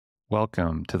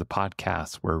Welcome to the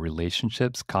podcast where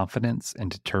relationships, confidence, and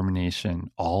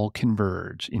determination all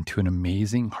converge into an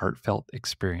amazing, heartfelt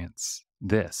experience.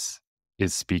 This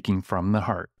is Speaking from the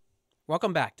Heart.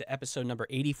 Welcome back to episode number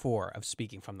 84 of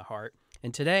Speaking from the Heart.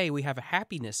 And today we have a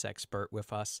happiness expert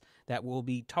with us that will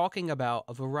be talking about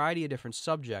a variety of different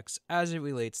subjects as it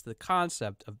relates to the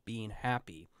concept of being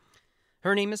happy.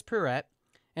 Her name is Piret,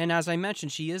 and as I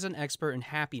mentioned, she is an expert in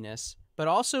happiness, but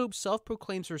also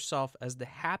self-proclaims herself as the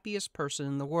happiest person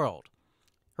in the world.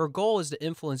 Her goal is to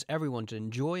influence everyone to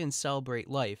enjoy and celebrate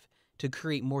life, to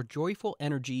create more joyful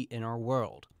energy in our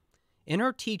world. In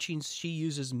her teachings, she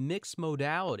uses mixed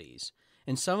modalities,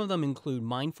 and some of them include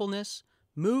mindfulness,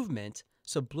 movement,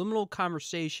 subliminal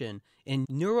conversation, and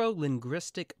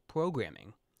neuro-linguistic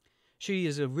programming. She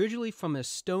is originally from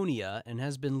Estonia and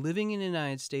has been living in the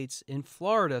United States, in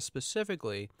Florida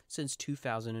specifically, since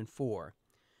 2004.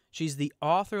 She's the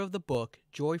author of the book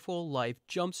Joyful Life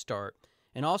Jumpstart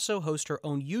and also hosts her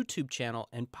own YouTube channel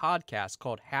and podcast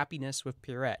called Happiness with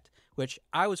Piret, which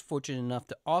I was fortunate enough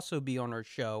to also be on her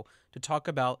show to talk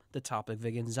about the topic of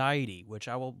anxiety, which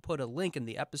I will put a link in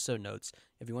the episode notes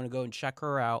if you want to go and check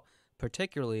her out,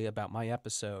 particularly about my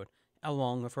episode,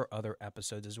 along with her other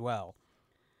episodes as well.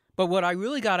 But what I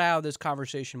really got out of this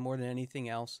conversation more than anything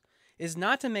else is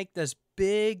not to make this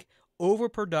big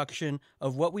overproduction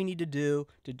of what we need to do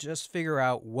to just figure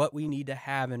out what we need to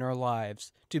have in our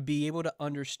lives to be able to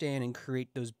understand and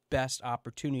create those best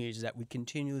opportunities that we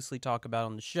continuously talk about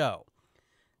on the show.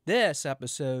 This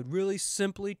episode really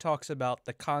simply talks about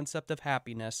the concept of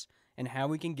happiness and how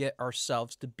we can get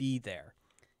ourselves to be there.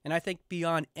 And I think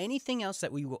beyond anything else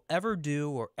that we will ever do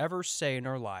or ever say in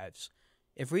our lives,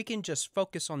 if we can just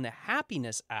focus on the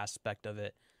happiness aspect of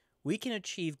it, we can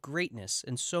achieve greatness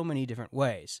in so many different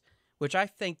ways, which I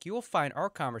think you'll find our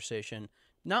conversation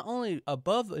not only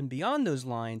above and beyond those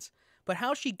lines, but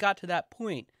how she got to that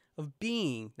point of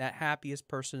being that happiest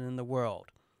person in the world.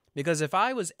 Because if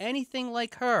I was anything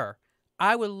like her,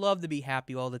 I would love to be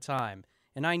happy all the time.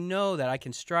 And I know that I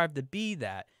can strive to be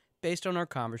that based on our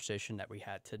conversation that we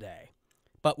had today.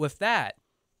 But with that,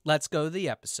 let's go to the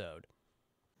episode.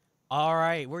 All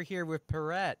right, we're here with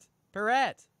Piret.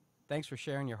 Piret, thanks for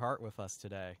sharing your heart with us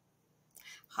today.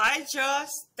 Hi, Josh.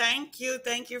 Thank you.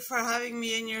 Thank you for having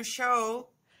me in your show.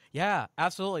 Yeah,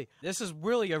 absolutely. This is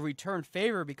really a return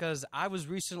favor because I was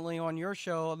recently on your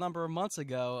show a number of months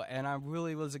ago, and I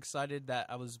really was excited that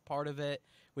I was part of it.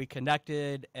 We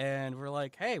connected, and we're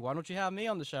like, hey, why don't you have me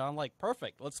on the show? I'm like,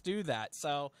 perfect. Let's do that.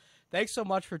 So thanks so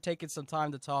much for taking some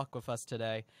time to talk with us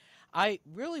today. I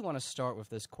really want to start with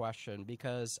this question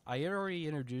because I already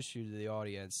introduced you to the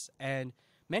audience, and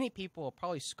many people are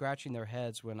probably scratching their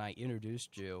heads when I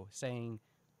introduced you, saying,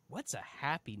 what's a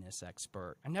happiness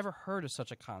expert? I never heard of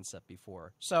such a concept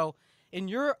before. So in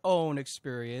your own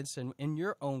experience and in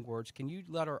your own words, can you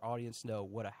let our audience know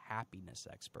what a happiness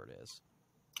expert is?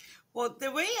 Well,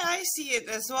 the way I see it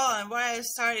as well, and why I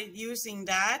started using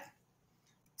that,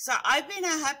 so I've been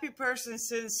a happy person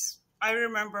since I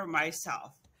remember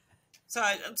myself. So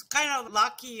it's kind of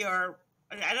lucky, or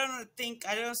I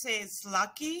don't say it's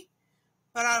lucky,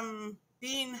 but I'm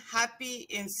being happy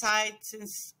inside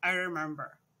since I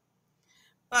remember.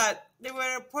 But there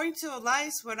were points of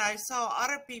life when I saw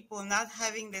other people not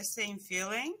having the same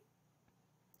feeling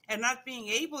and not being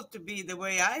able to be the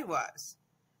way I was.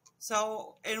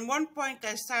 So in one point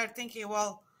I started thinking,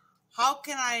 well, how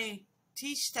can I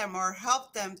teach them or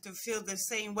help them to feel the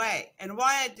same way? And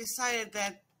why I decided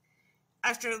that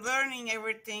after learning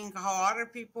everything, how other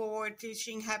people were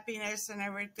teaching happiness and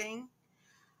everything,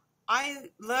 I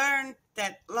learned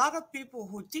that a lot of people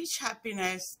who teach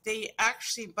happiness, they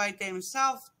actually by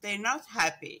themselves, they're not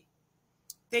happy.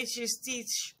 They just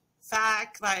teach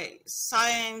fact, like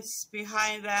science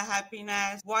behind the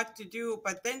happiness, what to do,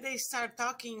 but then they start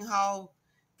talking how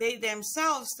they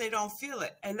themselves, they don't feel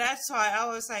it. And that's why I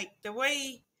was like, the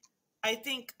way I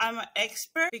think I'm an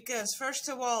expert, because first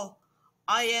of all,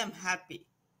 I am happy.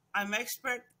 I'm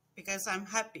expert because I'm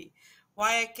happy.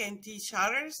 Why I can teach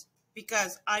others?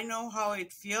 Because I know how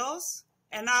it feels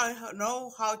and I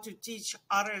know how to teach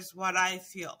others what I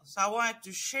feel. So I wanted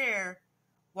to share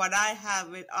what I have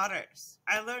with others.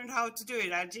 I learned how to do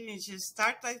it. I didn't just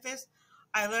start like this.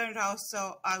 I learned how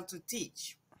to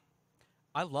teach.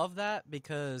 I love that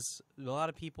because a lot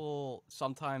of people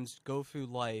sometimes go through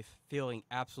life feeling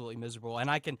absolutely miserable.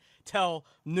 And I can tell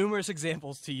numerous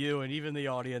examples to you and even the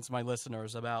audience, my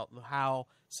listeners, about how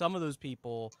some of those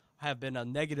people have been a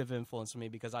negative influence on me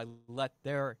because I let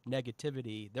their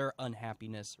negativity, their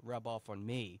unhappiness rub off on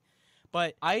me.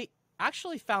 But I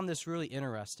actually found this really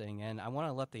interesting, and I want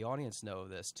to let the audience know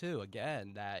this too,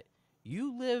 again, that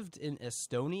you lived in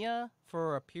Estonia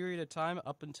for a period of time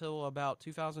up until about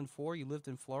 2004. You lived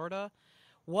in Florida.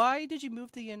 Why did you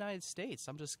move to the United States?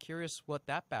 I'm just curious what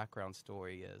that background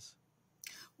story is.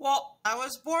 Well, I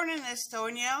was born in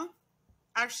Estonia.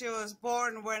 Actually, I was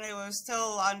born when it was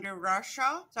still under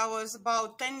Russia. So I was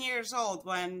about 10 years old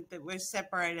when it was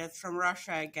separated from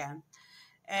Russia again.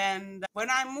 And when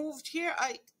I moved here,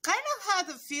 I kind of had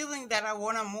the feeling that I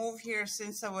want to move here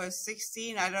since I was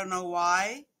 16. I don't know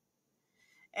why.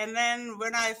 And then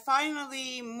when I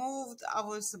finally moved, I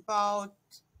was about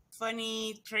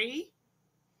 23.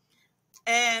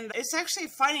 And it's actually a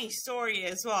funny story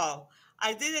as well.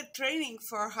 I did a training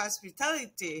for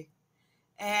hospitality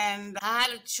and I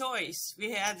had a choice.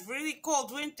 We had really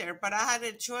cold winter, but I had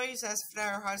a choice as for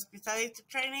our hospitality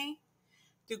training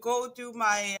to go do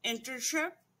my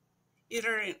internship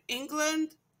either in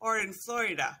England or in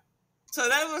Florida. So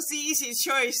that was the easy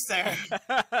choice there.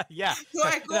 Yeah. Do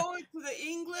I go to the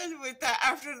England with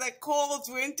after the cold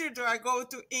winter? Do I go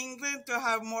to England to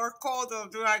have more cold, or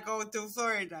do I go to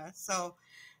Florida? So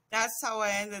that's how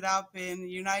I ended up in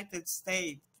United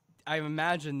States. I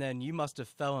imagine then you must have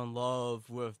fell in love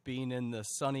with being in the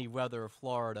sunny weather of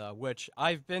Florida, which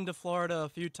I've been to Florida a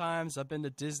few times. I've been to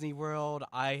Disney World.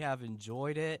 I have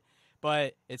enjoyed it,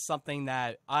 but it's something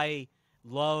that I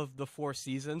love the four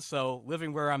seasons. So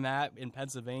living where I'm at in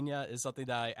Pennsylvania is something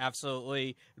that I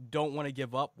absolutely don't want to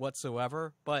give up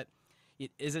whatsoever. But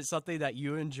is it something that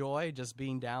you enjoy, just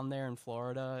being down there in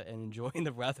Florida and enjoying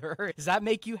the weather? Does that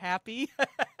make you happy?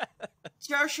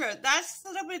 Sure. That's a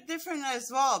little bit different as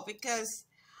well because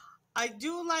I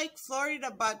do like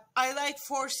Florida, but I like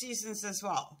four seasons as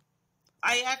well.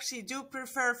 I actually do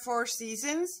prefer four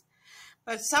seasons,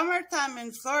 but summertime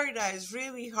in Florida is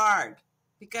really hard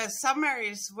because summer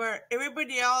is where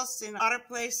everybody else in other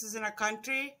places in a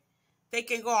country, they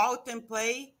can go out and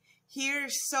play. Here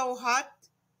is so hot,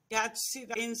 you have to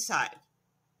sit inside.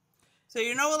 So,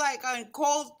 like on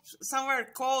cold, somewhere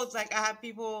cold, like I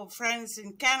have friends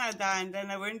in Canada, and then in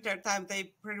the winter time,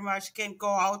 they pretty much can't go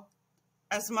out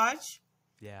as much.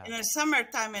 Yeah. In the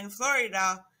summertime in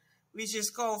Florida, we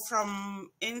just go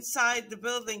from inside the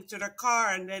building to the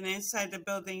car and then inside the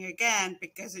building again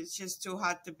because it's just too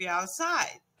hot to be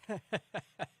outside.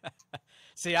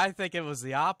 See, I think it was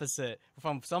the opposite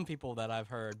from some people that I've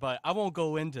heard, but I won't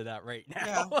go into that right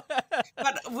now. Yeah.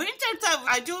 But wintertime,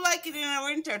 I do like it in the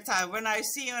wintertime when I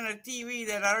see on the TV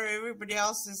that everybody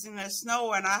else is in the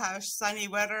snow and I have sunny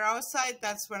weather outside.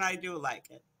 That's when I do like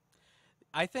it.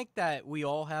 I think that we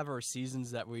all have our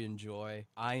seasons that we enjoy.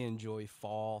 I enjoy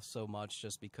fall so much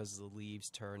just because of the leaves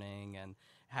turning and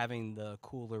having the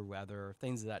cooler weather,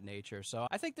 things of that nature. So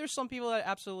I think there's some people that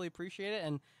absolutely appreciate it,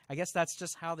 and I guess that's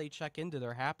just how they check into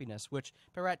their happiness, which,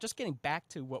 Piret, just getting back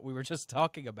to what we were just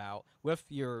talking about with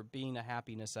your being a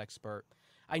happiness expert,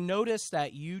 I noticed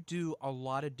that you do a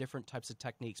lot of different types of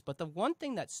techniques, but the one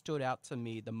thing that stood out to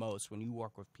me the most when you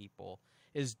work with people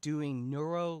is doing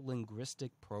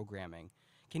neuro-linguistic programming.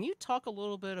 Can you talk a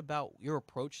little bit about your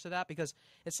approach to that? Because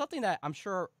it's something that I'm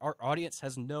sure our audience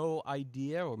has no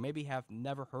idea or maybe have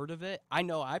never heard of it. I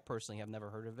know I personally have never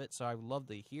heard of it, so I would love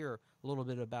to hear a little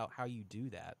bit about how you do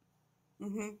that.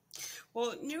 Mm-hmm.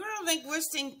 Well,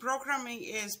 neuro-linguistic programming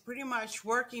is pretty much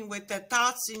working with the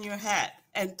thoughts in your head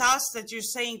and thoughts that you're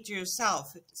saying to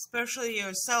yourself, especially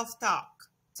your self-talk.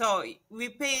 So we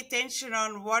pay attention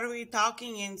on what are we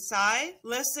talking inside,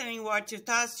 listening what your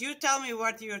thoughts, you tell me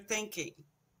what you're thinking.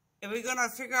 And we're going to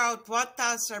figure out what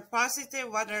thoughts are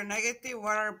positive, what are negative,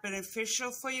 what are beneficial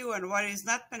for you, and what is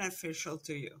not beneficial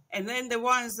to you. And then the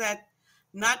ones that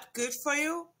not good for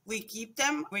you, we keep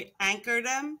them, we anchor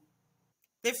them.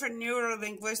 Different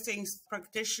neuro-linguistics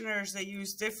practitioners, they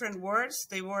use different words.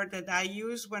 The word that I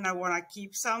use when I want to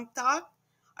keep some thought,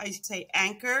 I say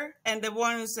anchor. And the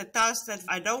thoughts that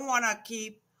I don't want to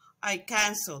keep, I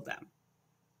cancel them.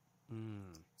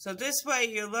 So this way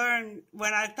you learn,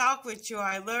 when I talk with you,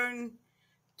 I learn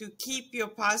to keep your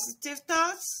positive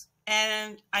thoughts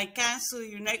and I cancel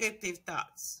your negative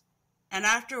thoughts. And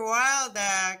after a while,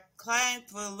 the client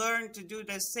will learn to do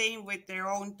the same with their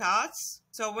own thoughts.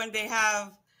 So when they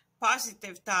have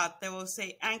positive thought, they will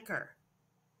say anchor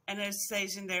and it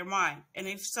stays in their mind. And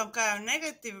if some kind of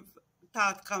negative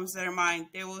thought comes to their mind,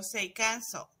 they will say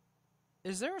cancel.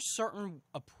 Is there a certain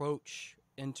approach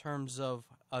in terms of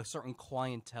a certain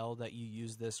clientele that you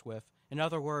use this with? In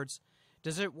other words,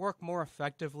 does it work more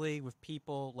effectively with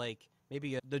people like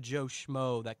maybe the Joe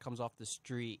Schmo that comes off the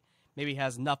street, maybe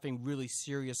has nothing really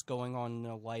serious going on in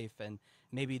their life, and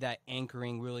maybe that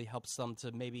anchoring really helps them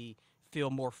to maybe feel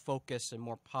more focused and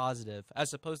more positive,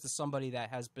 as opposed to somebody that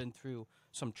has been through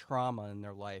some trauma in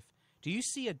their life? Do you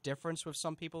see a difference with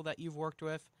some people that you've worked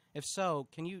with? If so,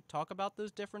 can you talk about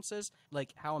those differences,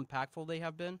 like how impactful they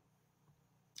have been?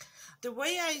 The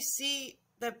way I see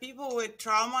the people with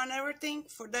trauma and everything,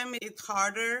 for them it's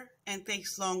harder and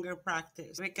takes longer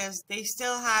practice because they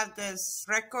still have this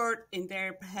record in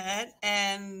their head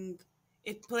and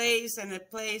it plays and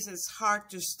it plays. It's hard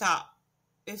to stop.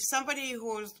 If somebody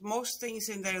whose most things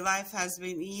in their life has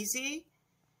been easy,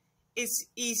 it's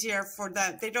easier for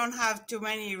them. They don't have too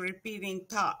many repeating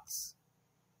thoughts.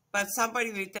 But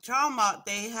somebody with trauma,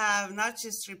 they have not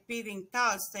just repeating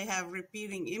thoughts, they have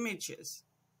repeating images.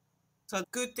 So a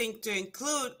good thing to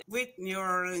include with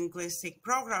neurolinguistic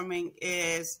programming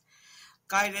is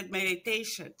guided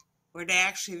meditation, where they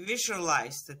actually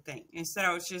visualize the thing. Instead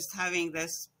of just having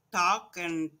this talk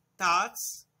and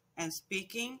thoughts and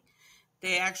speaking,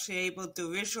 they actually able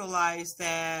to visualize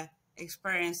the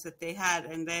experience that they had,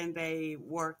 and then they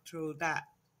work through that.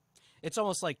 It's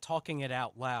almost like talking it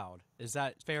out loud. Is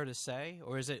that fair to say,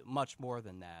 or is it much more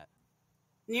than that?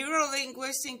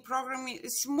 Neurolinguistic programming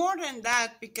is more than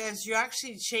that because you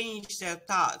actually change their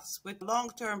thoughts. With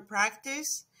long-term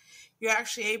practice, you're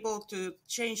actually able to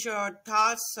change your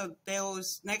thoughts so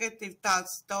those negative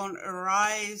thoughts don't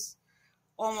arise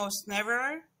almost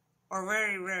never or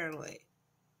very rarely.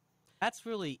 That's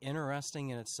really interesting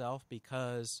in itself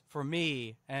because for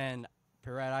me, and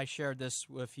Piret, I shared this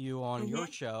with you on your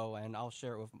show, and I'll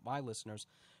share it with my listeners,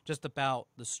 just about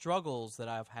the struggles that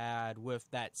I've had with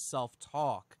that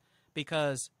self-talk,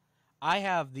 because I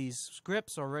have these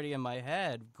scripts already in my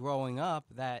head growing up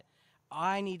that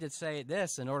I need to say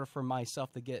this in order for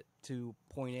myself to get to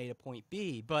point A to point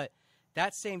B, but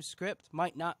that same script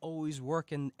might not always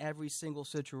work in every single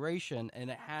situation, and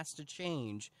it has to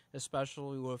change,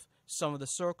 especially with some of the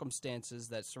circumstances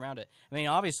that surround it. I mean,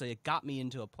 obviously, it got me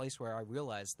into a place where I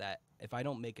realized that if I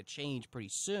don't make a change pretty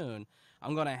soon,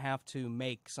 I'm going to have to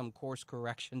make some course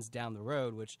corrections down the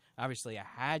road, which obviously I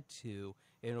had to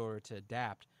in order to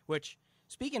adapt. Which,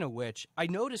 speaking of which, I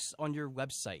noticed on your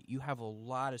website you have a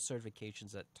lot of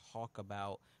certifications that talk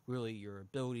about really your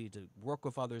ability to work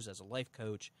with others as a life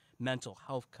coach, mental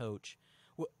health coach.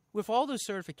 With all those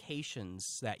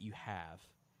certifications that you have,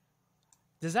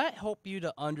 does that help you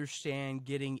to understand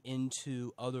getting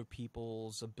into other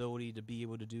people's ability to be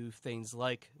able to do things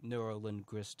like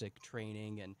neurolinguistic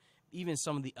training and even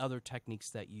some of the other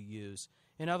techniques that you use?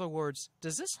 In other words,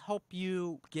 does this help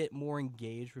you get more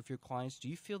engaged with your clients? Do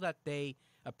you feel that they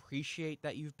appreciate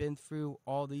that you've been through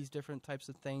all these different types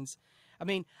of things? I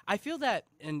mean, I feel that,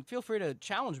 and feel free to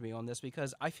challenge me on this,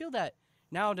 because I feel that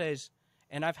nowadays,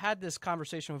 and I've had this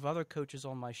conversation with other coaches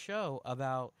on my show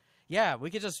about, yeah,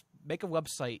 we could just make a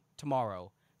website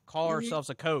tomorrow, call ourselves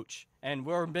a coach, and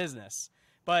we're in business.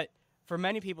 But for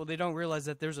many people, they don't realize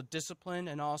that there's a discipline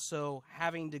and also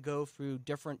having to go through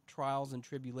different trials and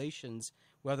tribulations,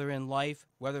 whether in life,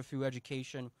 whether through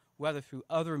education, whether through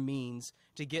other means,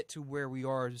 to get to where we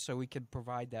are so we can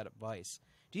provide that advice.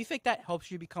 Do you think that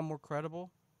helps you become more credible?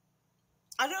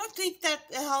 I don't think that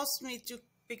helps me to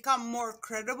become more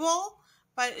credible,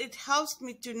 but it helps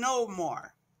me to know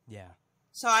more. Yeah.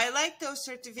 So I like those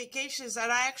certifications,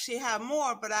 and I actually have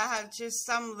more, but I have just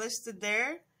some listed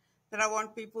there that I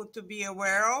want people to be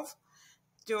aware of,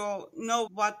 to know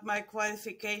what my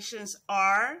qualifications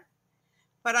are.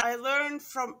 But I learn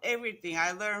from everything.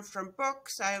 I learn from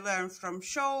books, I learn from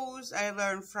shows, I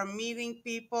learn from meeting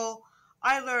people.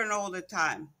 I learn all the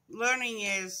time. Learning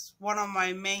is one of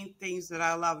my main things that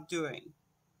I love doing.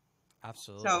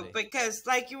 Absolutely. So, because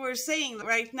like you were saying,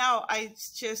 right now, I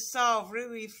just saw a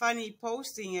really funny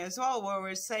posting as well where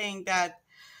we're saying that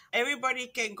everybody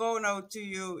can go now to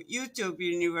YouTube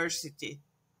University.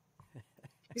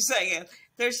 It's like,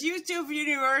 there's YouTube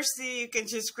University, you can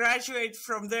just graduate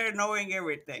from there knowing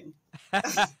everything.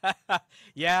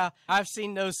 Yeah, I've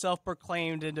seen those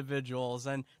self-proclaimed individuals,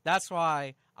 and that's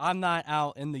why I'm not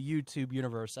out in the YouTube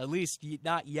universe, at least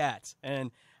not yet.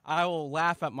 And I will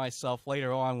laugh at myself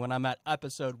later on when I'm at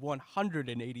episode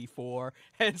 184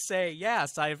 and say,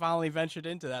 yes, I finally ventured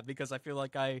into that because I feel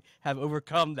like I have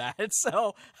overcome that.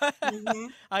 So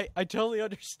I totally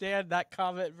understand that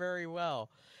comment very well.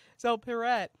 So,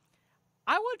 Piret,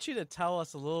 I want you to tell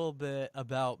us a little bit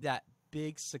about that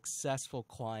big successful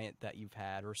client that you've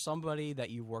had or somebody that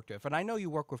you've worked with. And I know you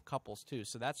work with couples too,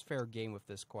 so that's fair game with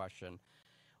this question.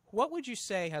 What would you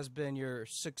say has been your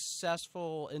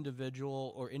successful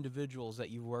individual or individuals that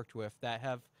you've worked with that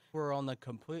were on the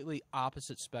completely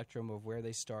opposite spectrum of where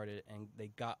they started and they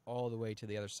got all the way to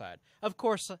the other side? Of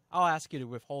course, I'll ask you to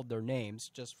withhold their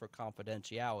names just for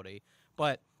confidentiality,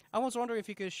 but I was wondering if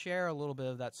you could share a little bit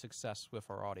of that success with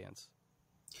our audience.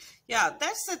 Yeah,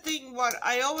 that's the thing. What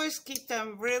I always keep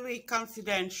them really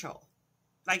confidential.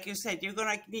 Like you said, you're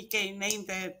gonna name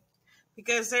that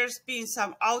because there's been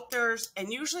some outers,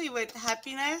 and usually with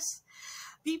happiness,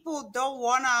 people don't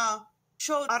wanna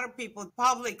show other people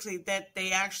publicly that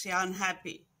they actually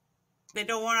unhappy. They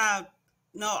don't wanna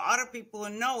know other people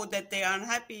know that they're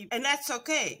unhappy, and that's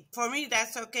okay. For me,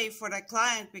 that's okay for the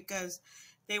client because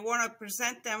they want to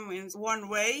present them in one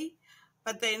way,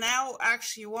 but they now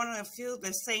actually want to feel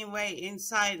the same way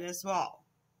inside as well.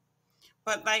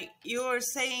 But like you were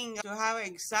saying, to have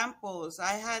examples,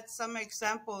 I had some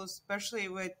examples, especially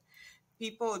with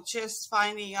people just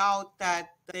finding out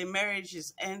that their marriage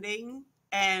is ending.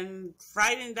 And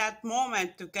right in that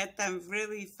moment, to get them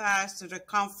really fast to the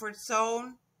comfort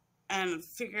zone and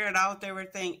figured out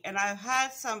everything. And I've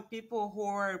had some people who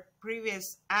were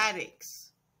previous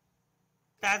addicts.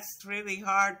 That's really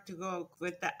hard to go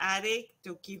with the addict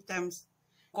to keep them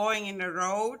going in the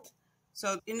road.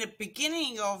 So in the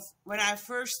beginning of when I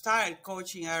first started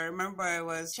coaching, I remember it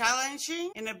was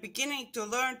challenging in the beginning to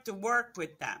learn to work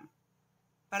with them.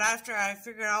 But after I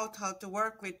figured out how to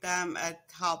work with them, it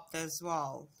helped as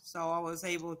well. So I was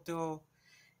able to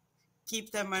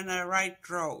keep them on the right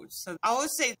road. So I would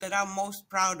say that I'm most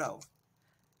proud of.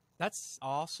 That's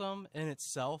awesome in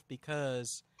itself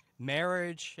because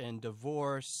marriage and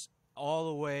divorce, all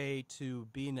the way to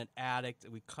being an addict,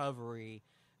 recovery,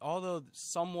 although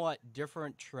somewhat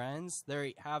different trends,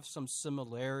 they have some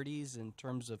similarities in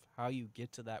terms of how you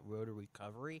get to that road of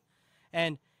recovery.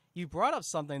 And you brought up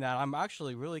something that I'm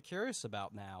actually really curious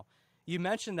about now. You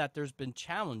mentioned that there's been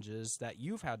challenges that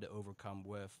you've had to overcome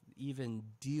with even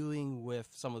dealing with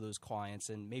some of those clients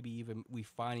and maybe even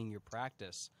refining your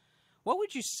practice. What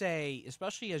would you say,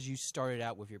 especially as you started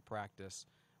out with your practice,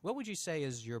 what would you say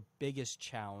is your biggest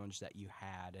challenge that you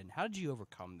had, and how did you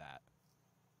overcome that?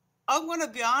 I'm going to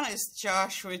be honest,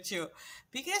 Josh, with you.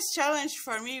 Biggest challenge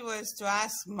for me was to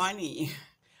ask money.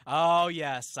 Oh,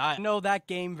 yes. I know that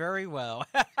game very well.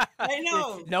 I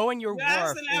know. Knowing your You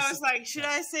asked worth. and I was like, should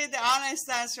I say the honest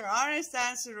answer? Honest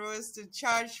answer was to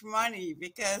charge money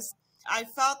because I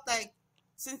felt like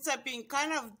since I've been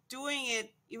kind of doing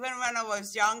it, even when I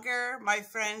was younger, my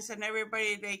friends and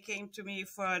everybody, they came to me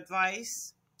for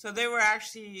advice. So they were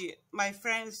actually my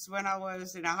friends when I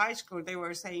was in a high school. They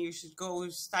were saying you should go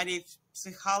study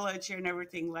psychology and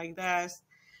everything like that.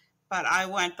 But I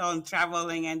went on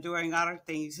traveling and doing other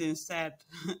things instead.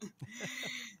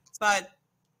 But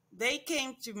they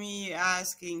came to me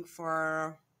asking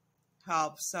for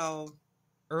help. So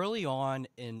Early on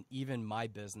in even my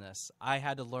business, I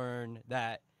had to learn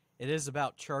that it is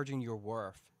about charging your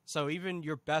worth. So even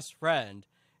your best friend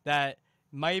that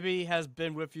maybe has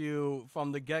been with you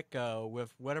from the get-go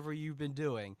with whatever you've been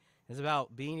doing is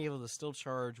about being able to still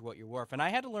charge what you're worth. And I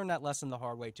had to learn that lesson the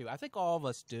hard way too. I think all of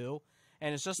us do.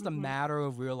 And it's just a matter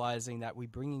of realizing that we're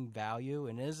bringing value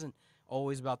and it isn't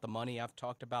always about the money. I've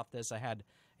talked about this. I had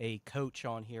a coach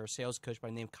on here, a sales coach by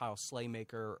the name Kyle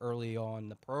Slaymaker early on in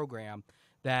the program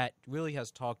that really has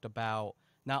talked about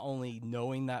not only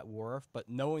knowing that worth, but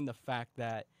knowing the fact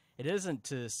that it isn't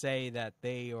to say that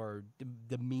they are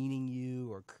demeaning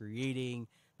you or creating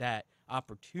that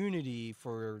opportunity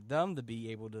for them to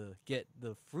be able to get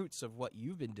the fruits of what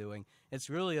you've been doing. It's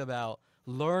really about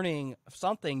learning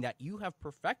something that you have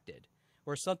perfected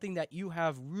or something that you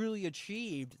have really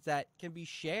achieved that can be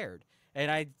shared.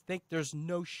 And I think there's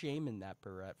no shame in that,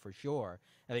 Piret, for sure,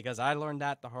 because I learned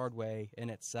that the hard way in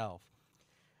itself.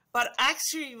 but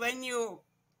actually, when you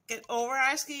get over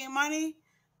asking money,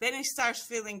 then it starts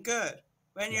feeling good.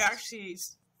 When you're Yes. actually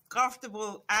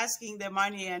comfortable asking the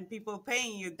money and people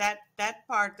paying you, that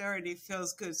part already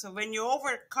feels good. So when you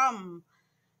overcome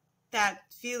that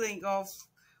feeling of,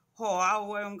 oh,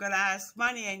 I'm going to ask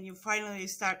money, and you finally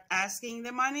start asking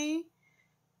the money,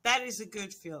 that is a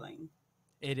good feeling.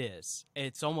 It is.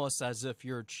 It's almost as if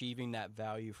you're achieving that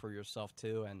value for yourself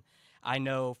too. And I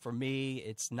know for me,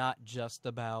 it's not just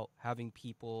about having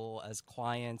people as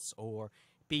clients or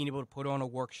being able to put on a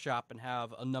workshop and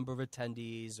have a number of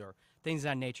attendees or things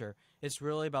of that nature. It's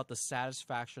really about the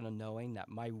satisfaction of knowing that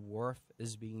my worth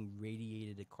is being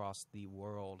radiated across the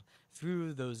world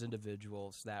through those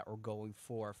individuals that are going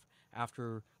forth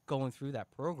after going through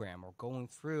that program or going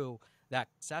through that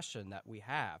session that we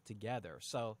have together.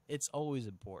 So it's always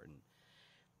important.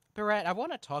 Piret, I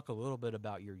want to talk a little bit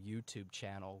about your YouTube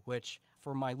channel, which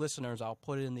for my listeners, I'll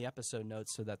put it in the episode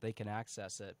notes so that they can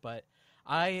access it. But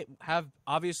I have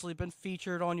obviously been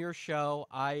featured on your show.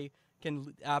 I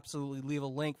can absolutely leave a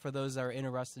link for those that are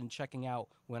interested in checking out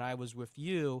when I was with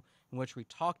you, in which we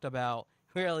talked about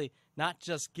really not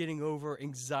just getting over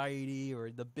anxiety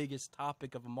or the biggest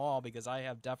topic of them all, because I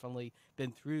have definitely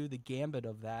been through the gambit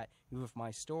of that with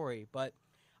my story. But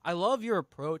I love your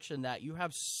approach in that you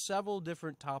have several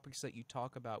different topics that you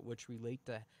talk about which relate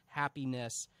to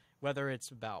happiness, whether it's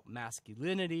about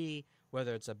masculinity,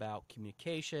 whether it's about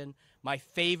communication. My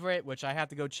favorite, which I have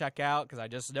to go check out because I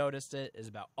just noticed it, is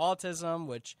about autism,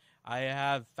 which I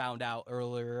have found out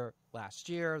earlier last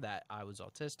year that I was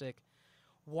autistic.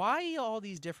 Why all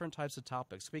these different types of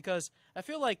topics? Because I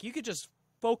feel like you could just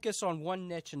focus on one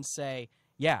niche and say,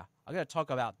 yeah, I'm going to talk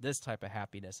about this type of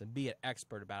happiness and be an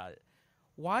expert about it.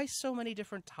 Why so many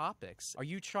different topics? Are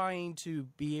you trying to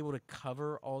be able to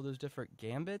cover all those different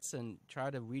gambits and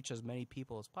try to reach as many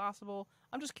people as possible?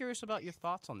 I'm just curious about your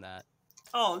thoughts on that.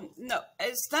 Oh, no,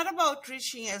 it's not about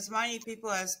reaching as many people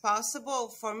as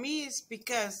possible. For me, it's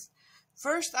because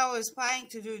first I was planning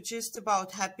to do just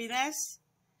about happiness,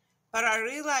 but I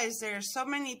realized there are so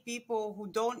many people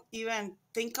who don't even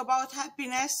think about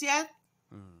happiness yet.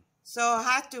 So I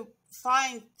had to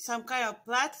find some kind of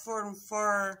platform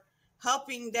for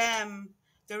helping them.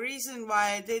 The reason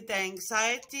why I did the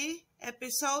anxiety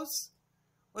episodes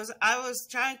was I was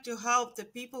trying to help the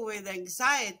people with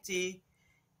anxiety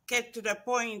get to the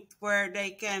point where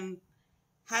they can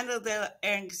handle their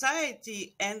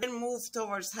anxiety and then move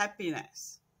towards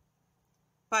happiness.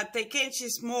 But they can't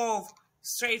just move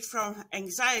straight from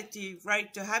anxiety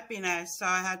right to happiness. So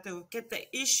I had to get the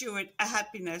issue with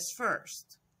happiness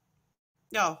first.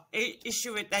 No,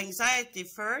 issue with anxiety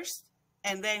first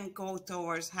and then go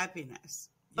towards happiness.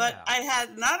 But Yeah. I had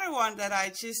another one that I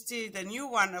just did, a new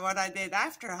one. What I did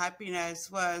after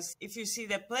happiness was, if you see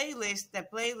the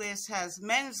playlist has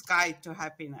Men's Guide to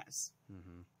Happiness.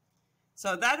 Mm-hmm.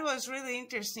 So that was really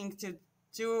interesting to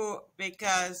do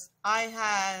because I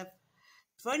have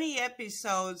 20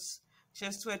 episodes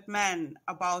just with men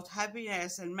about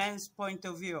happiness and men's point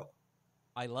of view.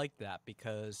 I like that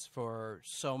because for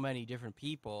so many different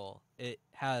people, it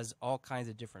has all kinds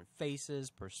of different faces,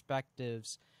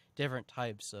 perspectives, different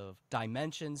types of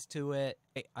dimensions to it.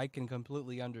 I can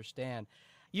completely understand.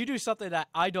 You do something that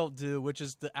I don't do, which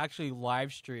is to actually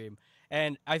live stream.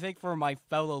 And I think for my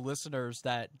fellow listeners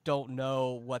that don't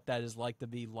know what that is like to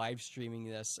be live streaming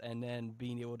this and then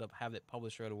being able to have it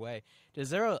published right away, is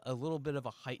there a little bit of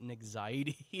a heightened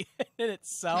anxiety in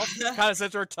itself, kind of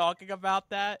since we're talking about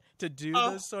that, to do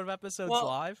those sort of episodes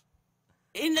live?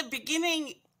 In the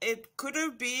beginning, it could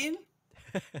have been.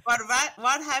 But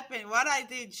what happened, what I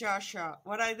did, Joshua,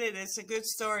 it's a good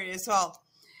story as well.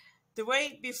 The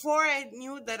way, before I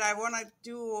knew that I want to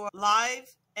do live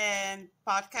and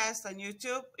podcast on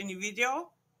YouTube in video,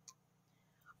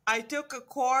 I took a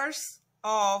course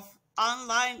of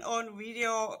online on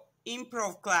video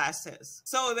improv classes.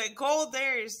 So the goal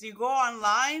there is you go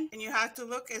online and you have to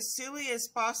look as silly as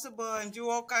possible and do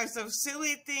all kinds of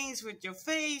silly things with your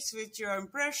face, with your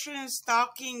impressions,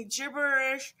 talking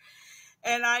gibberish.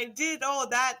 And I did all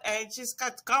that, and I just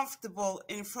got comfortable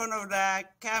in front of the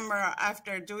camera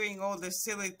after doing all the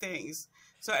silly things.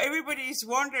 So everybody's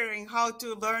wondering how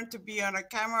to learn to be on a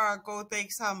camera. Go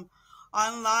take some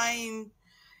online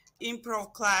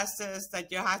improv classes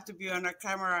that you have to be on a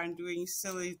camera and doing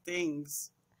silly things.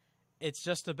 It's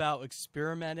just about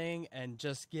experimenting and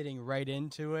just getting right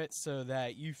into it so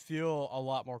that you feel a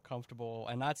lot more comfortable.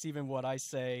 And that's even what I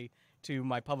say to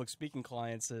my public speaking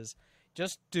clients is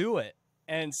just do it.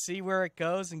 And see where it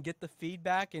goes and get the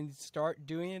feedback and start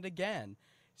doing it again.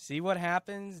 See what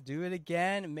happens, do it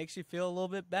again. It makes you feel a little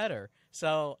bit better.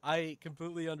 So I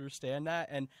completely understand that.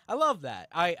 And I love that.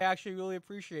 I actually really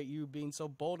appreciate you being so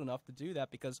bold enough to do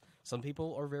that because some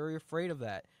people are very afraid of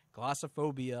that.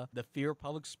 Glossophobia, the fear of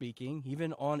public speaking,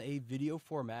 even on a video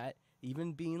format,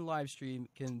 even being live streamed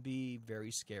can be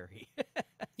very scary.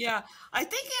 Yeah, I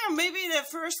think maybe the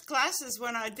first classes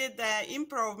when I did the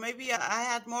improv, maybe I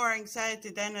had more anxiety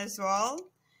then as well.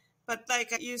 But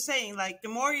like you're saying, like the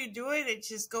more you do it, it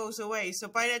just goes away. So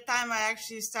by the time I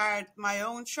actually started my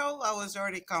own show, I was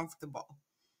already comfortable.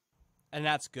 And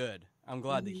that's good. I'm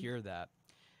glad to hear that.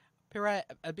 Piret,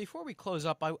 before we close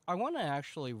up, I want to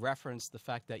actually reference the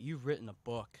fact that you've written a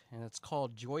book, and it's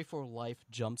called Joyful Life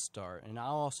Jumpstart. And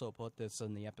I'll also put this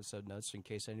in the episode notes in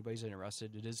case anybody's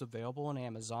interested. It is available on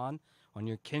Amazon, on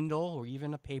your Kindle, or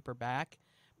even a paperback.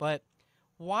 But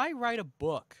why write a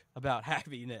book about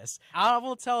happiness? I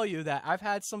will tell you that I've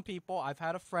had some people, I've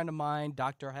had a friend of mine,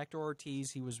 Dr. Hector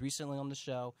Ortiz, he was recently on the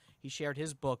show. He shared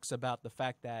his books about the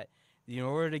fact that in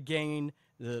order to gain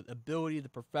the ability to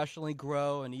professionally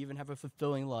grow and even have a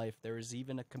fulfilling life, there is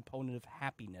even a component of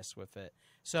happiness with it.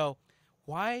 So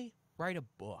why write a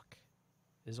book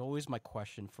is always my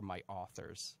question for my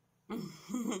authors.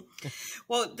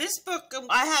 Well, this book,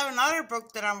 I have another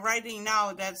book that I'm writing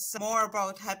now that's more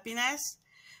about happiness.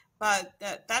 But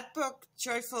that book,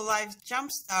 Joyful Life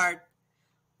Jumpstart,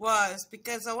 was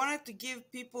because I wanted to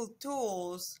give people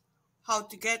tools how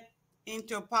to get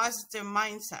into a positive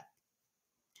mindset.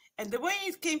 And the way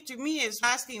it came to me is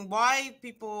asking why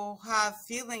people have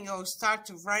feeling or start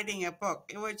to writing a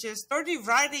book. It was just already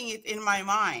writing it in my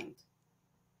mind.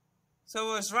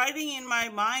 So it was writing in my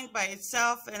mind by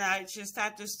itself, and I just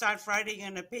had to start writing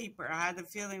in a paper. I had a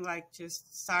feeling like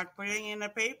just start putting in a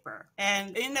paper.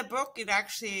 And in the book, it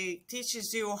actually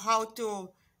teaches you how to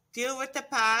deal with the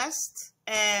past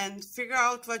and figure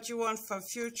out what you want for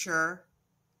future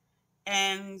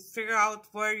and figure out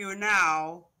where you're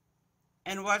now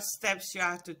and what steps you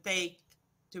have to take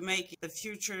to make the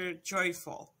future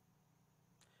joyful.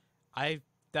 I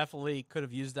definitely could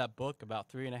have used that book about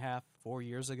 3.5, 4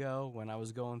 years ago when I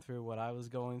was going through what I was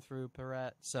going through,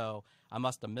 Piret. So I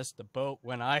must have missed the boat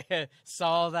when I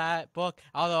saw that book.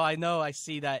 Although I know I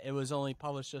see that it was only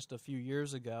published just a few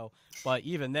years ago. But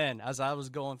even then, as I was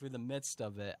going through the midst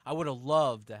of it, I would have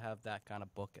loved to have that kind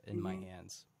of book in my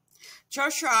hands.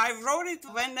 Joshua, I wrote it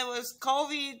when there was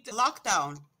COVID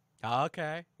lockdown.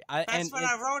 Okay. That's when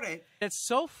I wrote it. It's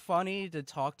so funny to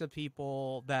talk to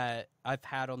people that I've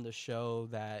had on the show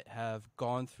that have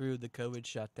gone through the COVID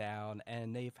shutdown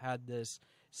and they've had this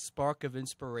spark of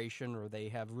inspiration, or they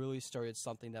have really started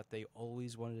something that they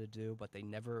always wanted to do, but they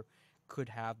never could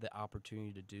have the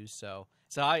opportunity to do so.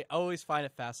 So I always find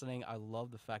it fascinating. I love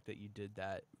the fact that you did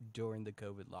that during the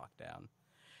COVID lockdown.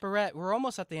 Piret, we're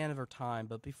almost at the end of our time,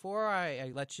 but before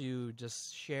I let you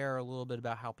just share a little bit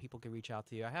about how people can reach out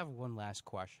to you, I have one last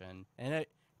question, and it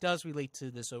does relate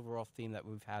to this overall theme that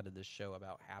we've had in this show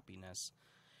about happiness.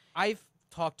 I've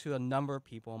talked to a number of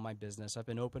people in my business. I've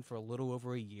been open for a little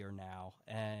over a year now,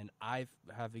 and I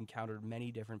have encountered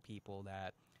many different people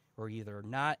that are either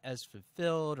not as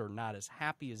fulfilled or not as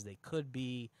happy as they could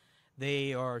be.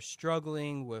 They are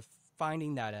struggling with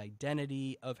finding that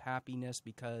identity of happiness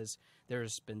because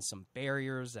there's been some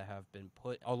barriers that have been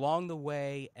put along the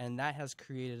way, and that has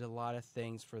created a lot of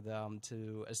things for them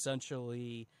to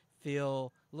essentially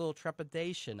feel a little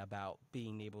trepidation about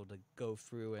being able to go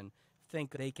through and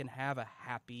think they can have a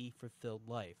happy, fulfilled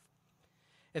life.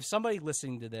 If somebody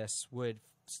listening to this would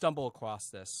stumble across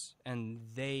this and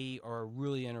they are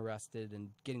really interested in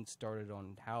getting started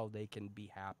on how they can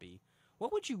be happy,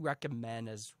 what would you recommend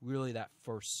as really that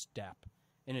first step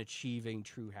in achieving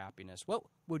true happiness? What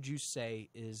would you say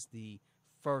is the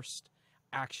first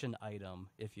action item,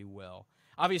 if you will?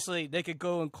 Obviously, they could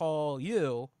go and call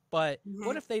you, but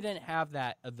what if they didn't have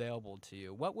that available to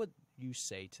you? What would you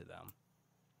say to them?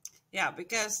 Yeah,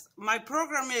 because my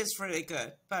program is really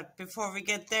good. But before we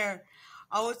get there,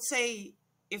 I would say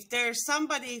if there's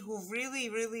somebody who really,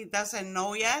 really doesn't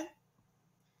know yet,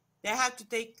 they have to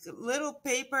take a little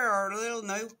paper or a little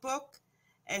notebook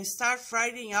and start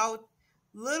writing out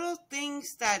little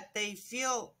things that they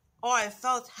feel, oh, I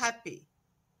felt happy.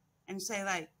 And say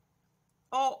like,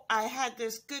 oh, I had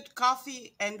this good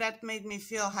coffee and that made me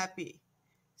feel happy.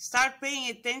 Start paying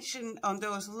attention on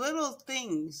those little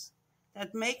things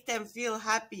that make them feel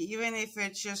happy, even if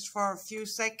it's just for a few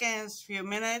seconds, few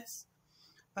minutes.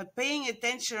 But paying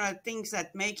attention on things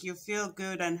that make you feel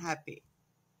good and happy.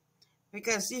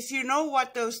 Because if you know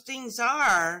what those things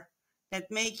are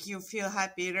that make you feel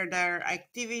happy, either they're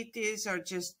activities or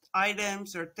just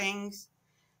items or things,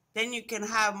 then you can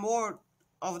have more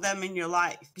of them in your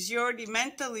life. Because you're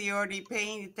already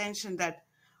paying attention that,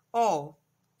 oh,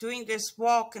 doing this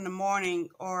walk in the morning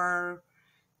or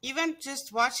even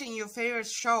just watching your favorite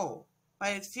show, but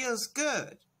it feels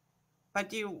good.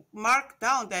 But you mark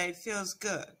down that it feels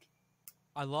good.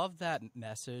 I love that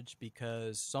message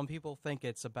because some people think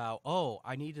it's about, oh,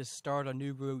 I need to start a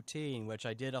new routine, which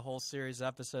I did a whole series of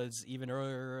episodes even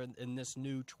earlier in this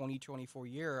new 2024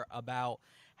 year about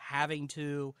having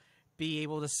to be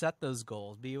able to set those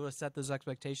goals, be able to set those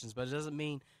expectations. But it doesn't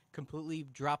mean completely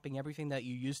dropping everything that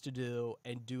you used to do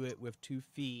and do it with 2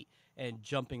 feet and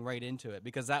jumping right into it,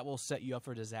 because that will set you up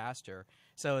for disaster.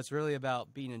 So it's really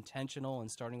about being intentional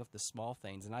and starting with the small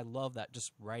things. And I love that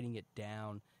just writing it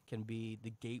down can be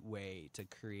the gateway to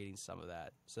creating some of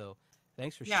that. So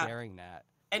thanks for sharing that.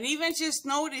 And even just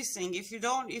noticing, if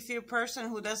you're a person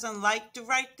who doesn't like to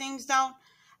write things down,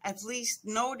 at least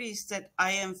notice that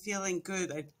I am feeling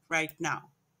good right now.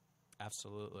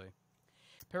 Absolutely.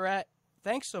 Piret,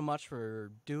 thanks so much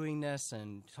for doing this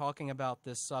and talking about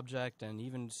this subject and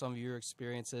even some of your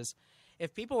experiences.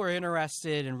 If people are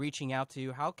interested in reaching out to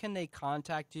you, how can they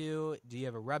contact you? Do you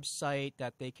have a website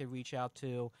that they can reach out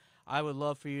to? I would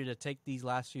love for you to take these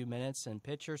last few minutes and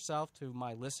pitch yourself to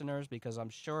my listeners, because I'm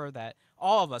sure that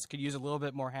all of us could use a little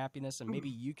bit more happiness, and maybe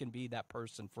you can be that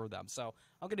person for them. So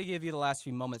I'm going to give you the last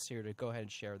few moments here to go ahead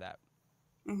and share that.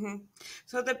 Mm-hmm.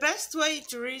 So the best way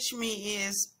to reach me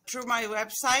is through my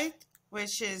website,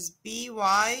 which is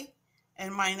by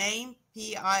and my name,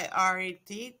 piret.com.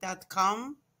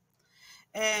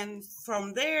 And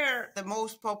from there, the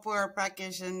most popular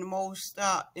package and most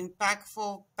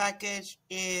impactful package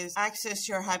is Access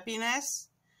Your Happiness,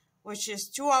 which is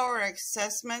 2-hour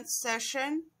assessment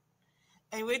session.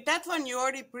 And with that one, you're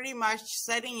already pretty much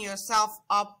setting yourself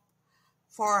up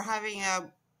for having a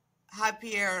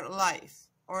happier life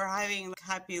or having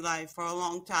a happy life for a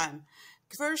long time.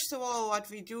 First of all, what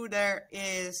we do there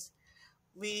is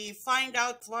we find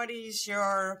out what is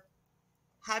your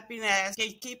happiness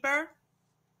gatekeeper.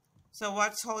 So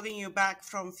what's holding you back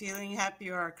from feeling happy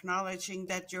or acknowledging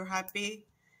that you're happy?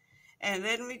 And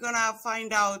then we're going to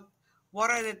find out what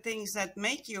are the things that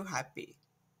make you happy.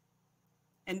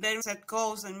 And then set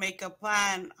goals and make a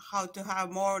plan how to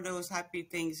have more of those happy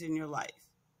things in your life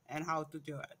and how to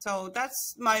do it. So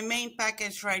that's my main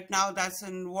package right now. That's a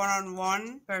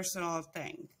one-on-one personal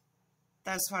thing.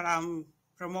 That's what I'm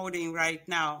promoting right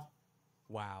now.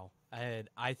 Wow.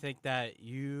 I think that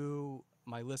you,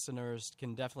 my listeners,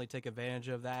 can definitely take advantage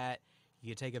of that. You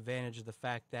can take advantage of the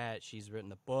fact that she's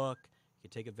written a book. You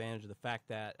can take advantage of the fact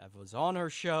that I was on her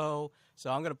show.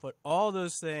 So I'm going to put all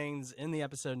those things in the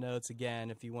episode notes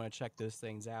again if you want to check those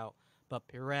things out. But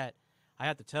Piret, I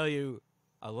have to tell you,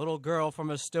 a little girl from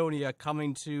Estonia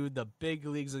coming to the big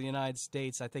leagues of the United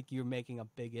States, I think you're making a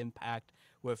big impact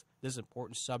with this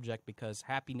important subject, because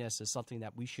happiness is something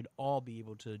that we should all be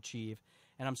able to achieve.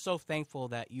 And I'm so thankful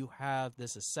that you have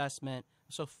this assessment.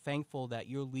 I'm so thankful that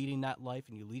you're leading that life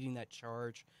and you're leading that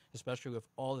charge, especially with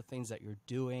all the things that you're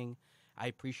doing. I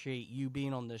appreciate you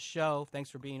being on this show.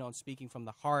 Thanks for being on Speaking from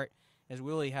the Heart. It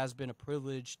really has been a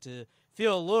privilege to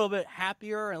feel a little bit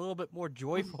happier and a little bit more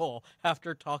joyful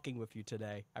after talking with you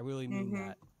today. I really mean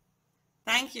that.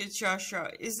 Thank you,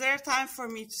 Joshua. Is there time for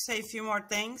me to say a few more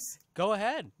things? Go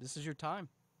ahead. This is your time.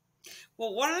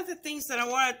 Well, one of the things that I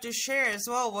wanted to share as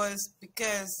well was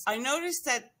because I noticed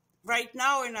that right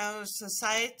now in our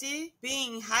society,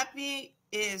 being happy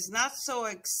is not so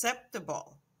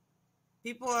acceptable.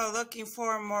 People are looking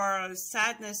for more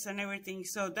sadness and everything.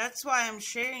 So that's why I'm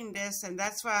sharing this, and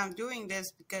that's why I'm doing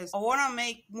this, because I want to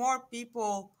make more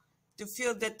people to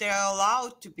feel that they're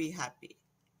allowed to be happy.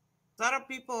 A lot of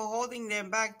people holding them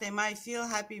back, they might feel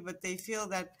happy, but they feel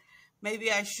that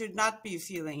maybe I should not be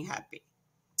feeling happy.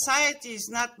 Society is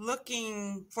not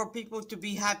looking for people to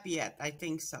be happy yet, I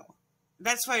think so.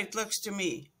 That's why it looks to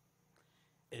me.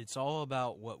 It's all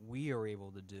about what we are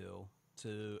able to do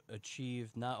to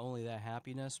achieve not only that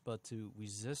happiness, but to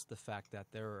resist the fact that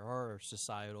there are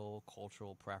societal,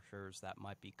 cultural pressures that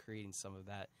might be creating some of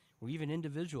that, or even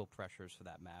individual pressures for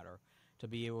that matter, to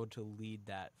be able to lead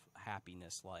that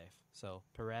happiness life. So,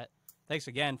 Piret, thanks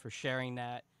again for sharing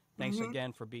that. Thanks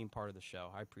again for being part of the show.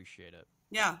 I appreciate it.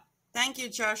 Yeah. Thank you,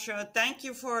 Joshua. Thank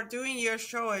you for doing your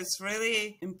show. It's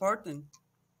really important.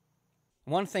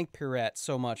 I want to thank Piret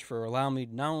so much for allowing me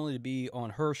not only to be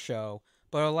on her show,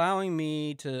 but allowing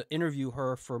me to interview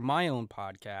her for my own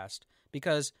podcast,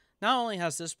 because not only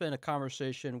has this been a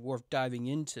conversation worth diving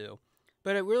into,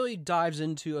 but it really dives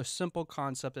into a simple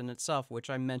concept in itself, which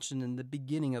I mentioned in the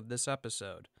beginning of this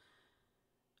episode.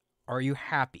 Are you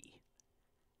happy?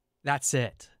 That's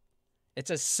it.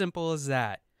 It's as simple as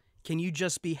that. Can you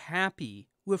just be happy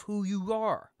with who you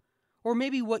are? Or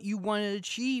maybe what you want to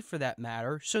achieve for that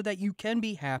matter, so that you can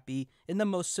be happy in the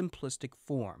most simplistic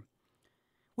form.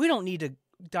 We don't need to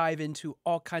dive into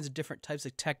all kinds of different types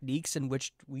of techniques in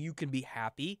which you can be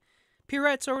happy.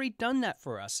 Piret's already done that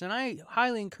for us, and I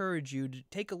highly encourage you to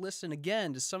take a listen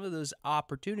again to some of those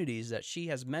opportunities that she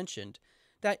has mentioned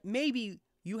that maybe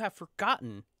you have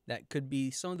forgotten that could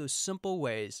be some of those simple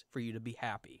ways for you to be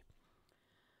happy.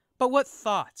 But what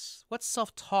thoughts, what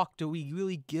self-talk do we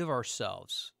really give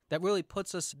ourselves that really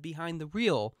puts us behind the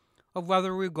wheel of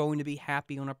whether we're going to be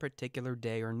happy on a particular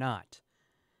day or not?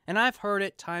 And I've heard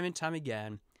it time and time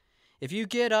again. If you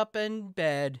get up in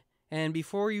bed and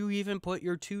before you even put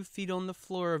your 2 feet on the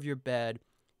floor of your bed,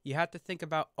 you have to think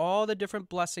about all the different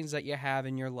blessings that you have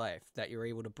in your life, that you're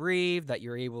able to breathe, that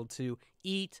you're able to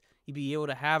eat, you'll be able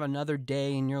to have another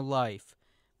day in your life.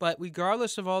 But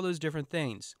regardless of all those different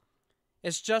things,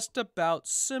 it's just about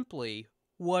simply,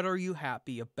 what are you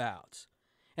happy about?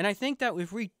 And I think that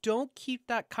if we don't keep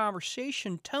that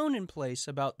conversation tone in place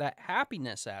about that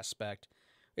happiness aspect,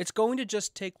 it's going to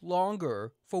just take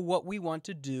longer for what we want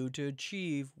to do to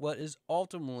achieve what is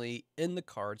ultimately in the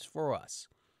cards for us.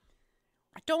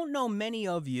 I don't know many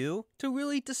of you to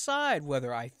really decide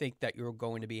whether I think that you're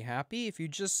going to be happy if you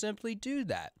just simply do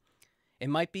that. It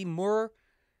might be more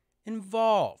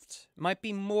involved. It might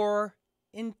be more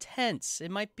intense.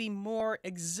 It might be more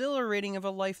exhilarating of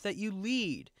a life that you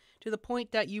lead, to the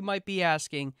point that you might be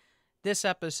asking, this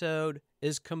episode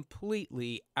is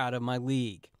completely out of my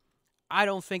league. I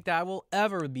don't think that I will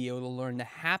ever be able to learn the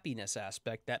happiness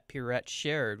aspect that Piret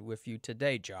shared with you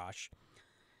today, Josh.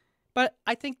 But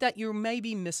I think that you may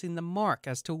be missing the mark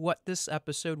as to what this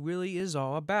episode really is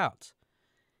all about.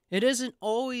 It isn't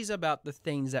always about the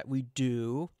things that we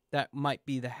do that might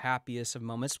be the happiest of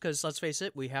moments, because let's face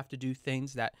it, we have to do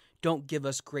things that don't give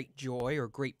us great joy or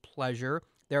great pleasure,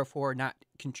 therefore not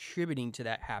contributing to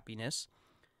that happiness.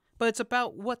 But it's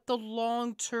about what the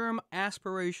long-term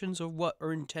aspirations of what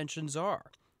our intentions are.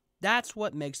 That's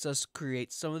what makes us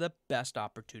create some of the best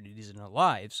opportunities in our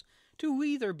lives to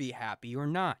either be happy or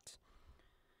not.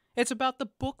 It's about the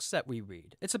books that we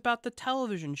read. It's about the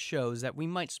television shows that we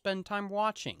might spend time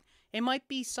watching. It might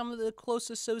be some of the close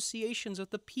associations of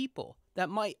the people that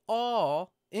might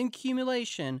all, in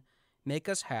accumulation, make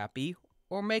us happy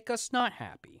or make us not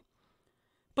happy.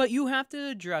 But you have to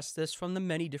address this from the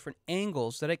many different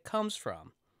angles that it comes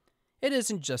from. It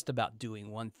isn't just about doing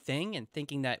one thing and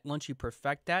thinking that once you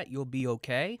perfect that, you'll be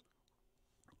okay.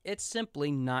 It's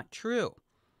simply not true.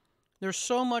 There's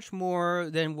so much more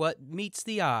than what meets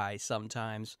the eye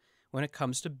sometimes when it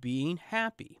comes to being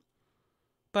happy.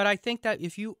 But I think that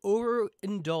if you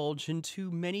overindulge into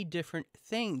many different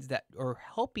things that are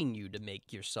helping you to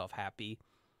make yourself happy,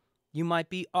 you might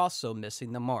be also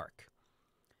missing the mark.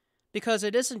 Because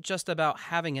it isn't just about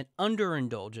having an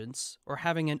underindulgence or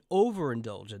having an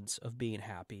overindulgence of being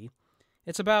happy.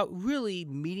 It's about really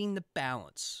meeting the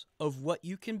balance of what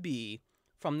you can be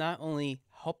from not only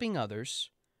helping others,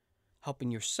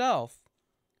 helping yourself,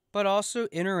 but also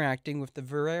interacting with the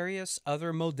various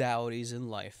other modalities in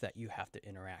life that you have to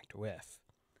interact with.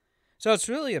 So it's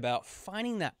really about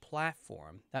finding that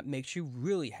platform that makes you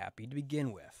really happy to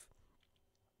begin with.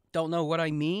 Don't know what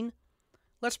I mean?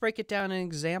 Let's break it down in an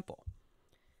example.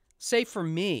 Say for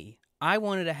me, I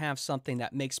wanted to have something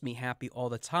that makes me happy all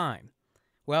the time.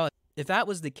 Well, if that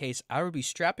was the case, I would be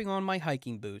strapping on my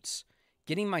hiking boots,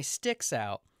 getting my sticks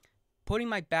out, putting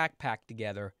my backpack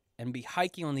together, and be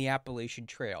hiking on the Appalachian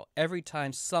Trail every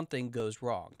time something goes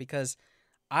wrong, because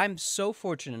I'm so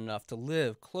fortunate enough to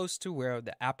live close to where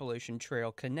the Appalachian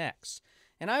Trail connects.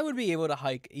 And I would be able to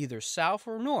hike either south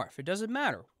or north. It doesn't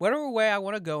matter. Whatever way I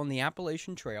want to go on the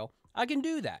Appalachian Trail, I can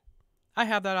do that. I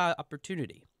have that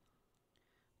opportunity.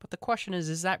 But the question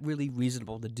is that really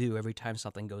reasonable to do every time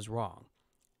something goes wrong?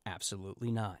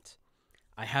 Absolutely not.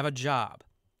 I have a job.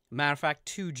 Matter of fact,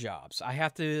 2 jobs. I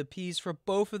have to appease for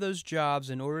both of those jobs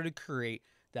in order to create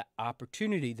that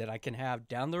opportunity that I can have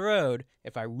down the road,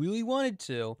 if I really wanted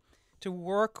to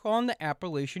work on the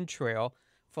Appalachian Trail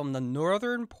from the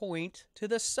northern point to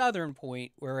the southern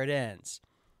point where it ends.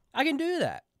 I can do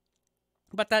that.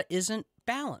 But that isn't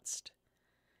balanced.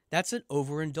 That's an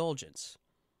overindulgence.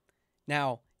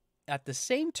 Now, at the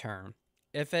same term,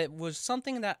 if it was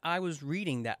something that I was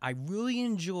reading that I really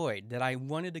enjoyed, that I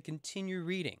wanted to continue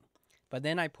reading, but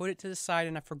then I put it to the side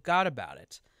and I forgot about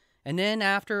it. And then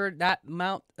after that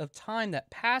amount of time that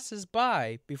passes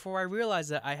by before I realize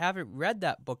that I haven't read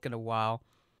that book in a while,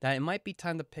 that it might be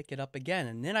time to pick it up again.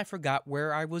 And then I forgot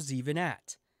where I was even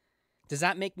at. Does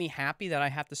that make me happy that I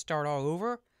have to start all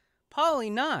over? Probably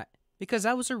not, because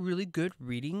that was a really good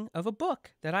reading of a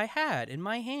book that I had in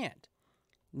my hand.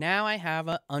 Now I have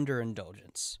an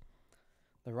underindulgence.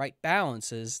 The right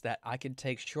balance is that I can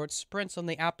take short sprints on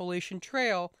the Appalachian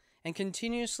Trail and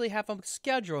continuously have a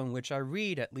schedule in which I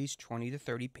read at least 20 to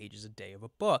 30 pages a day of a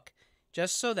book,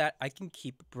 just so that I can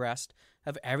keep abreast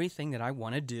of everything that I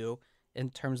want to do in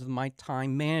terms of my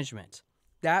time management.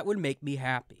 That would make me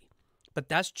happy. But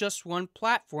that's just one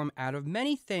platform out of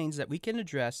many things that we can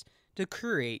address to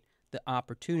create the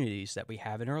opportunities that we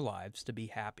have in our lives to be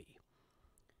happy.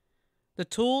 The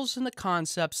tools and the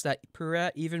concepts that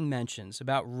Piret even mentions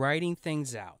about writing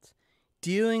things out,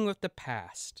 dealing with the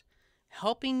past,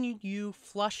 helping you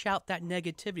flush out that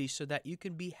negativity so that you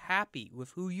can be happy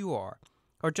with who you are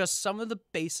just some of the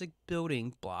basic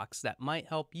building blocks that might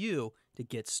help you to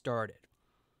get started.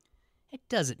 It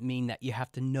doesn't mean that you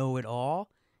have to know it all,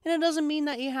 and it doesn't mean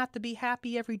that you have to be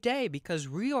happy every day, because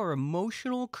we are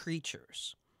emotional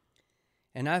creatures.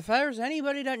 And if there's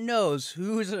anybody that knows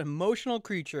who is an emotional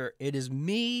creature, it is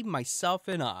me, myself,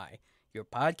 and I, your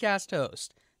podcast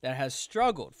host, that has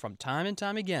struggled from time and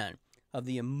time again of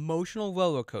the emotional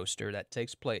roller coaster that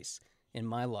takes place in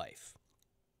my life.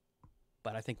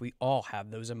 But I think we all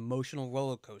have those emotional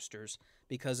roller coasters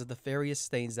because of the various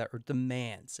things that are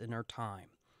demands in our time.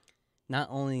 Not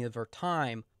only of our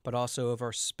time, but also of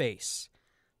our space.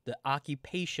 The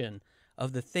occupation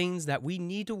of the things that we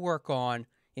need to work on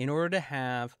in order to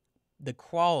have the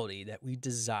quality that we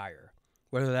desire.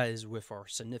 Whether that is with our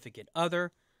significant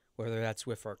other, whether that's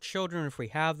with our children if we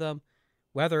have them,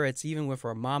 whether it's even with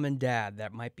our mom and dad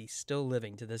that might be still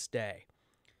living to this day.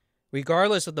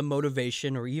 Regardless of the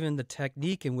motivation or even the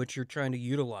technique in which you're trying to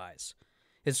utilize,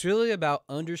 it's really about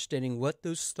understanding what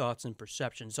those thoughts and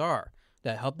perceptions are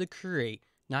that help to create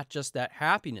not just that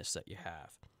happiness that you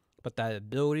have, but that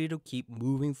ability to keep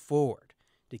moving forward,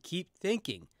 to keep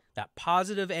thinking. That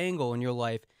positive angle in your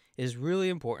life is really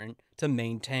important to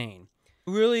maintain.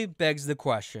 It really begs the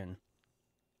question,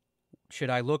 should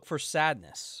I look for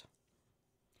sadness?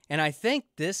 And I think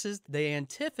this is the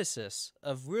antithesis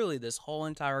of really this whole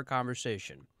entire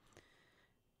conversation.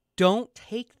 Don't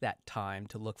take that time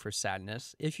to look for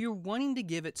sadness. If you're wanting to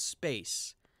give it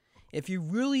space, if you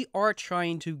really are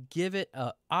trying to give it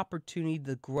an opportunity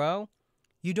to grow,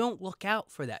 you don't look out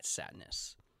for that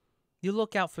sadness. You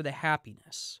look out for the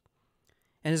happiness.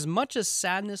 And as much as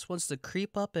sadness wants to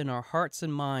creep up in our hearts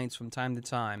and minds from time to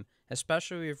time,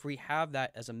 especially if we have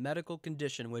that as a medical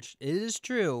condition, which is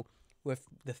true with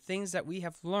the things that we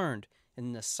have learned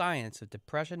in the science of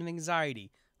depression and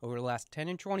anxiety over the last 10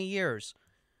 and 20 years,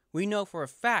 we know for a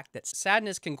fact that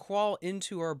sadness can crawl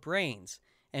into our brains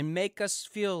and make us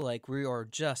feel like we are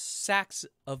just sacks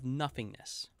of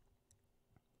nothingness.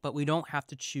 But we don't have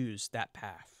to choose that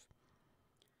path.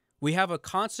 We have a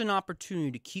constant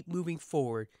opportunity to keep moving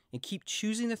forward and keep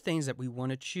choosing the things that we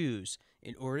want to choose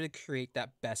in order to create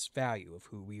that best value of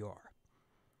who we are.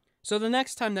 So the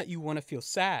next time that you want to feel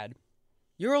sad,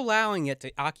 you're allowing it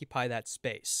to occupy that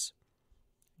space.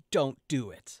 Don't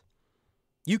do it.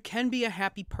 You can be a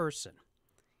happy person.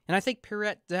 And I think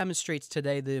Piret demonstrates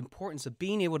today the importance of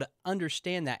being able to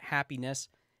understand that happiness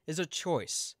is a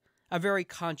choice, a very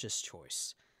conscious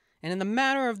choice. And in the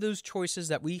matter of those choices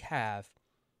that we have,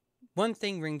 one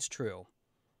thing rings true.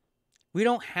 We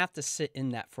don't have to sit in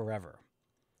that forever.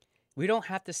 We don't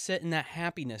have to sit in that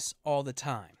happiness all the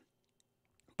time.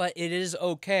 But it is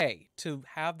okay to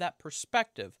have that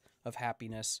perspective of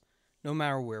happiness no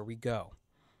matter where we go.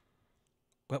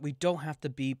 But we don't have to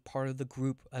be part of the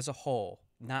group as a whole,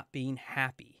 not being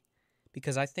happy.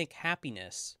 Because I think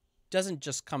happiness doesn't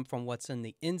just come from what's in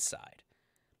the inside,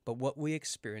 but what we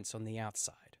experience on the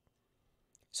outside.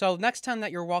 So next time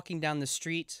that you're walking down the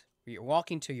street, or you're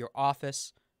walking to your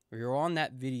office, or you're on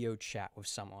that video chat with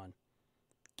someone,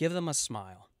 give them a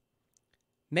smile.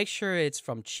 Make sure it's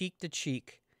from cheek to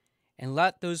cheek, and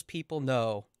let those people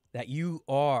know that you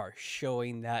are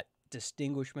showing that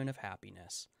distinguishment of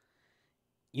happiness.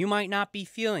 You might not be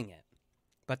feeling it,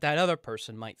 but that other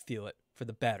person might feel it for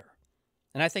the better.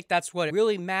 And I think that's what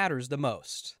really matters the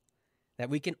most, that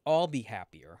we can all be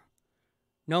happier,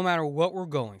 no matter what we're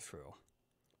going through,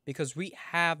 because we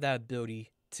have that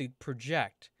ability to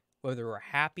project whether we're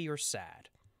happy or sad.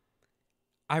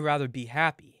 I'd rather be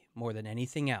happy more than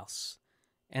anything else,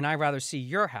 and I'd rather see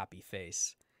your happy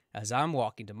face as I'm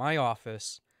walking to my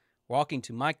office, walking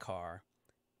to my car,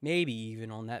 maybe even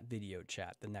on that video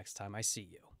chat the next time I see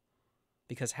you.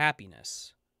 Because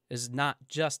happiness is not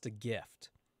just a gift,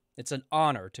 it's an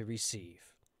honor to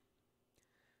receive.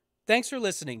 Thanks for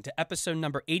listening to episode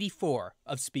number 84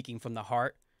 of Speaking from the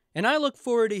Heart, and I look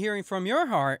forward to hearing from your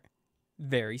heart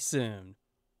very soon.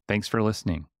 Thanks for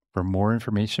listening. For more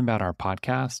information about our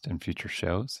podcast and future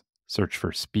shows, search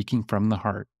for Speaking from the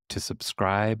Heart to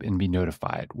subscribe and be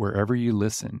notified wherever you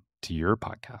listen to your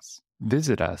podcasts.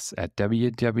 Visit us at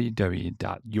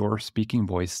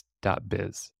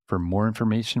www.yourspeakingvoice.biz for more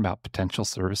information about potential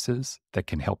services that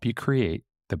can help you create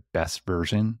the best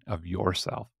version of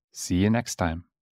yourself. See you next time.